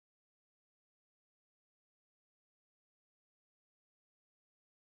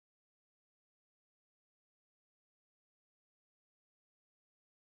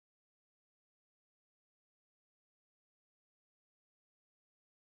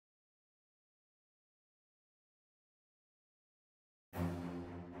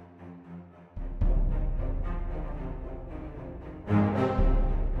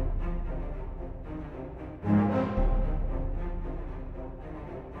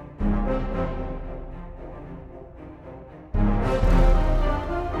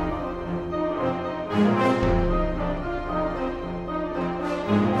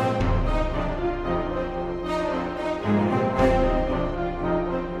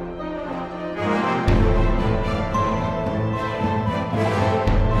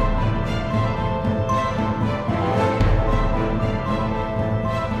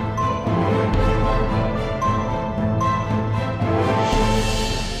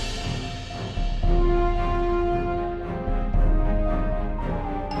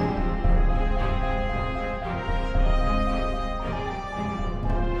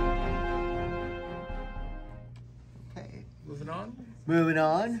Moving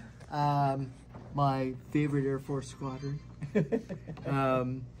on, my favorite Air Force squadron.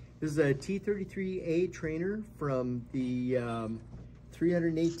 This is a T-33A trainer from the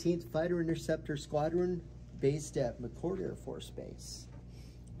 318th Fighter Interceptor Squadron based at McCord Air Force Base.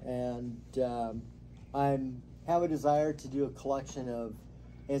 And I have a desire to do a collection of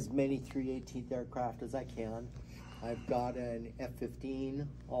as many 318th aircraft as I can. I've got an F-15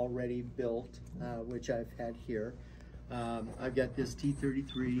 already built, which I've had here. I've got this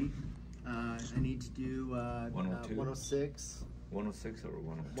T-33. I need to do 106. 106 or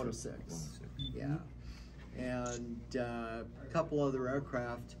 106? 106, yeah. And a couple other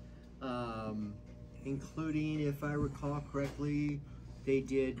aircraft, including, if I recall correctly, they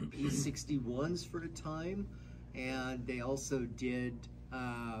did P-61s for a time, and they also did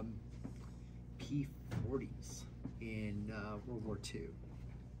P-40s in World War II.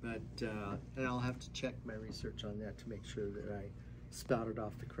 But, and I'll have to check my research on that to make sure that I spouted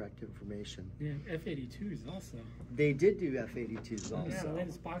off the correct information. Yeah, F-82s also. They did do F-82s also. Yeah, the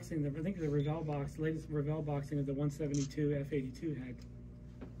latest boxing, I think the Revell box, the latest Revell boxing of the 172 F-82 had.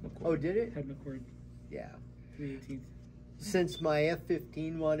 McCord. Oh, did it? Had McCord. Yeah. 318th. Since my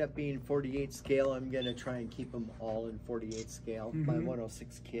F-15 wound up being 48 scale, I'm going to try and keep them all in 48 scale. My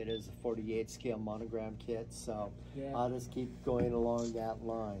 106 kit is a 48 scale monogram kit, so Yeah. I'll just keep going along that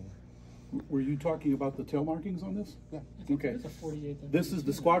line. Were you talking about the tail markings on this? Yeah. Okay. It's a 48. This is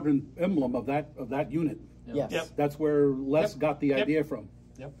the squadron emblem of that unit. Yes. Yep. That's where Les got the idea from.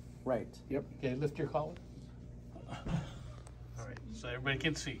 Yep. Right. Yep. Okay, lift your collar. All right, so everybody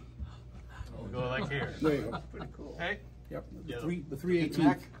can see. We'll go like here. There you go. Pretty cool. Okay. Yep. Yeah. The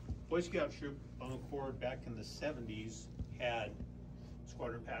 318th. Boy Scout troop on the Corps back in the 70s had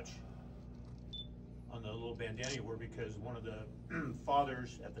squadron patch on the little bandana you wore because one of the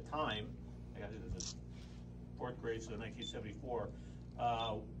fathers at the time, I got it as a 4th grade, so 1974,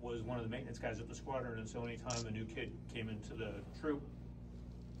 was one of the maintenance guys at the squadron, and so anytime a new kid came into the troop,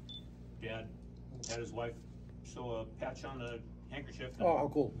 Dad had his wife sew a patch on the handkerchief. Oh,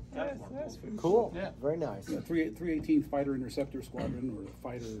 how cool. That's cool. Yeah. Very nice. Yeah, 318th Fighter Interceptor Squadron, or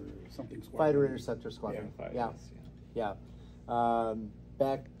Fighter something Squadron. Fighter Interceptor Squadron. Yeah. Yeah.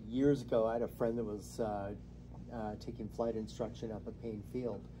 Back years ago, I had a friend that was taking flight instruction up at Payne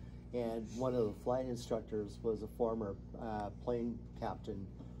Field, and one of the flight instructors was a former plane captain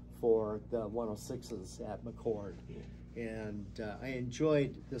for the 106s at McCord. And I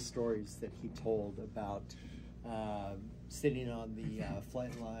enjoyed the stories that he told about sitting on the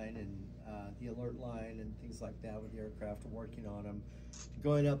flight line and the alert line and things like that with the aircraft and working on them,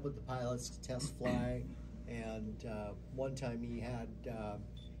 going up with the pilots to test fly. And one time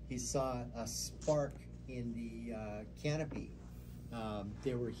he saw a spark in the canopy.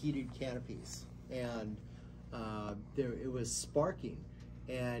 There were heated canopies, and it was sparking,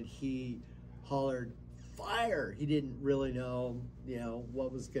 and he hollered, "Fire!" He didn't really know,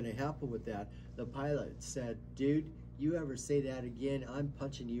 what was going to happen with that. The pilot said, "Dude, you ever say that again, I'm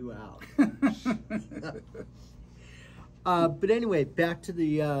punching you out." But anyway, back to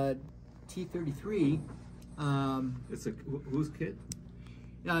the T-33. It's a whose kit?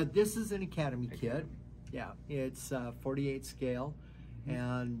 This is an Academy kit. Yeah, it's 48 scale,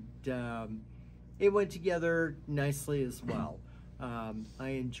 and it went together nicely as well. I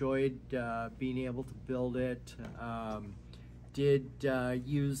enjoyed being able to build it. Did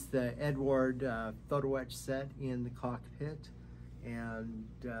use the Edward photo etch set in the cockpit, and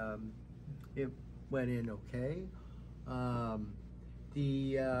it went in okay.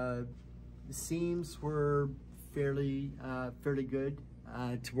 The seams were fairly good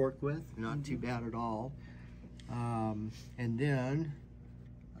to work with, not too bad at all. And then,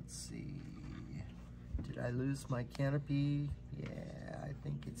 let's see, did I lose my canopy? Yeah, I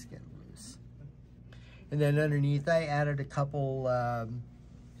think it's getting loose. And then underneath, I added a couple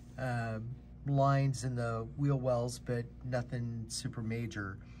lines in the wheel wells, but nothing super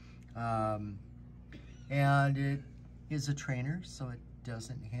major. And it is a trainer, so it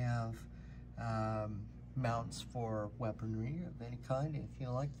doesn't have mounts for weaponry of any kind, anything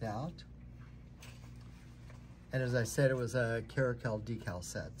like that. And as I said, it was a Caracal decal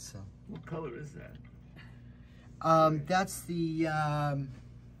set. So. What color is that? That's the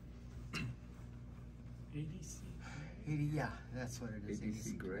ADC. 80, yeah, that's what it is.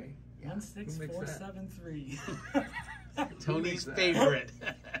 ADC gray? Yeah. 16473. Tony's favorite.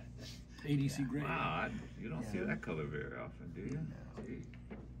 ADC gray. Wow, you don't see that color very often, do you? No. Gee.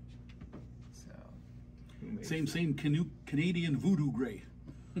 So. Same Canadian voodoo gray.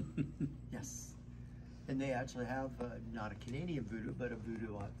 Yes. And they actually have not a Canadian voodoo, but a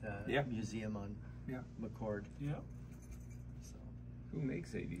voodoo at the museum on McCord. Yeah. So. Who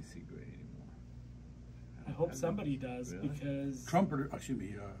makes ADC gray anymore? I hope somebody does Really? because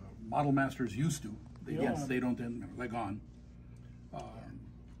Model Masters used to. They Yeah. don't. They don't. They're gone. I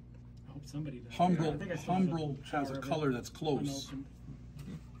hope somebody does. Humbrol, I think I still have Humbrol has a of it color that's close unopened.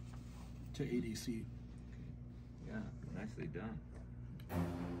 to ADC. Yeah, nicely done.